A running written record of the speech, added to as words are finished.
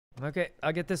Okay,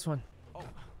 I'll get this one. Oh,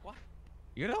 what?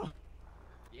 You know?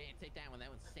 Yeah, take that one. That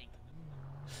one's sink.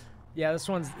 Yeah, this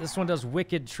one does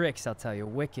wicked tricks, I'll tell you.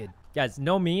 Wicked. Guys,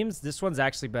 no memes. This one's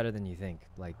actually better than you think.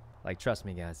 Like trust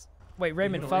me, guys. Wait,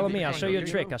 Raymond, follow me. I'll show you a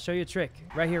trick. I'll show you a trick.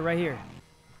 Right here, right here.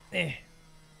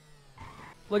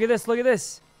 Look at this. Look at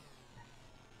this.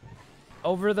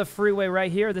 Over the freeway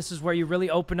right here. This is where you really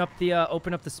open up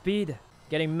the speed.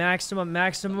 Getting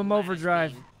maximum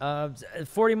overdrive.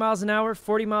 40 miles an hour.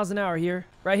 40 miles an hour here.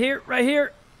 Right here. Right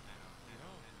here.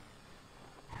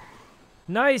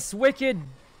 Nice. Wicked.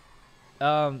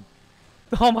 Oh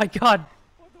my God.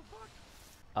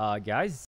 Guys.